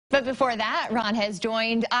But before that, Ron has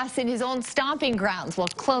joined us in his own stomping grounds. Well,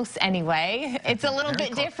 close anyway. It's a little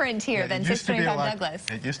bit different here than 625 Douglas.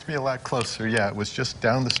 It used to be a lot closer, yeah. It was just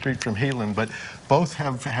down the street from Heelan, but both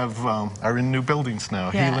are in new buildings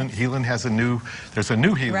now. Yes. Heelan has there's a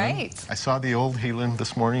new Heelan. Right. I saw the old Heelan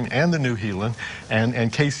this morning and the new Heelan. And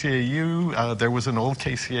KCAU, there was an old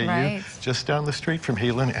KCAU just down the street from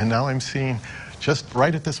Heelan, and now I'm seeing just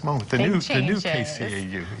right at this moment, the new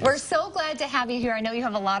KCAU. We're so glad to have you here. I know you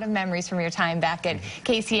have a lot of memories from your time back at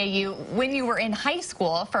KCAU. When you were in high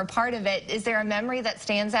school, for a part of it, is there a memory that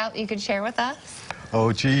stands out that you could share with us?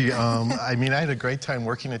 Oh, gee, I mean, I had a great time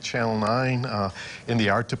working at Channel 9 in the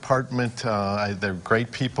art department. They're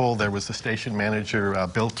great people. There was the station manager,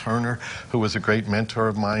 Bill Turner, who was a great mentor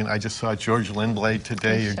of mine. I just saw George Lindblade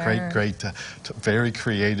today, a great, very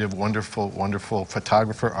creative, wonderful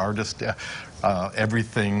photographer, artist,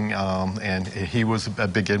 everything, and he was a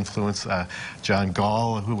big influence. John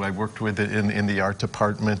Gall, who I worked with in the art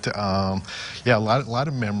department. Yeah, a lot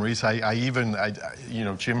of memories. You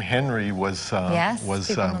know, Jim Henry was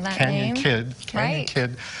Canyon Kid.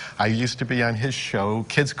 Kid. I used to be on his show,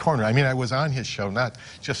 Kids Corner. I mean, I was on his show, not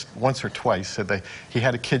just once or twice. He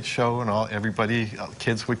had a kids show, and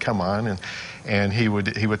kids would come on, and he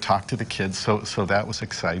would talk to the kids. So that was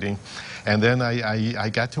exciting. And then I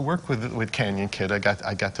got to work with Canyon Kid. I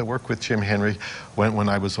got to work with Jim Henry when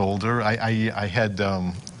I was older. I had.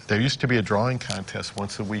 There used to be a drawing contest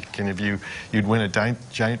once a week, and you'd win a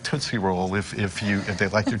giant Tootsie Roll if they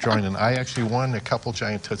liked your drawing. And I actually won a couple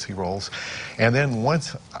giant Tootsie Rolls. And then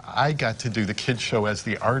once I got to do the kids show as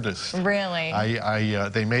the artist. Really?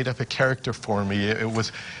 They made up a character for me. It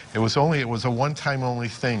was a one-time only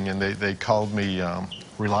thing, and they called me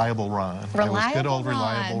Reliable Ron. It was good old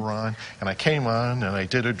Reliable Ron. And I came on and I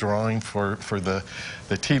did a drawing for the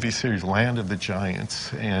TV series Land of the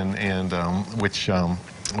Giants, and which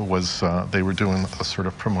they were doing a sort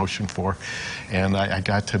of promotion for, and I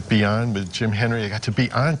got to be on with Jim Henry. I got to be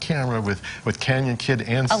on camera with Canyon Kid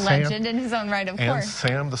and Sam. A legend in his own right, of course. And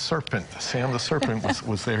Sam the Serpent. Sam the Serpent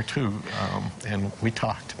was there too, and we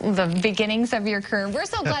talked. The beginnings of your career. We're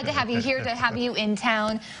so glad to have you here, to have you in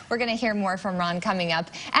town. We're going to hear more from Ron coming up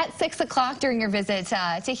at 6 o'clock during your visit to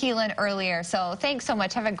Heelan earlier. So thanks so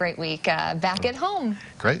much. Have a great week back at home.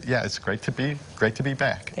 Great. Yeah, it's great to be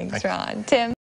back. Thanks, Ron. Tim.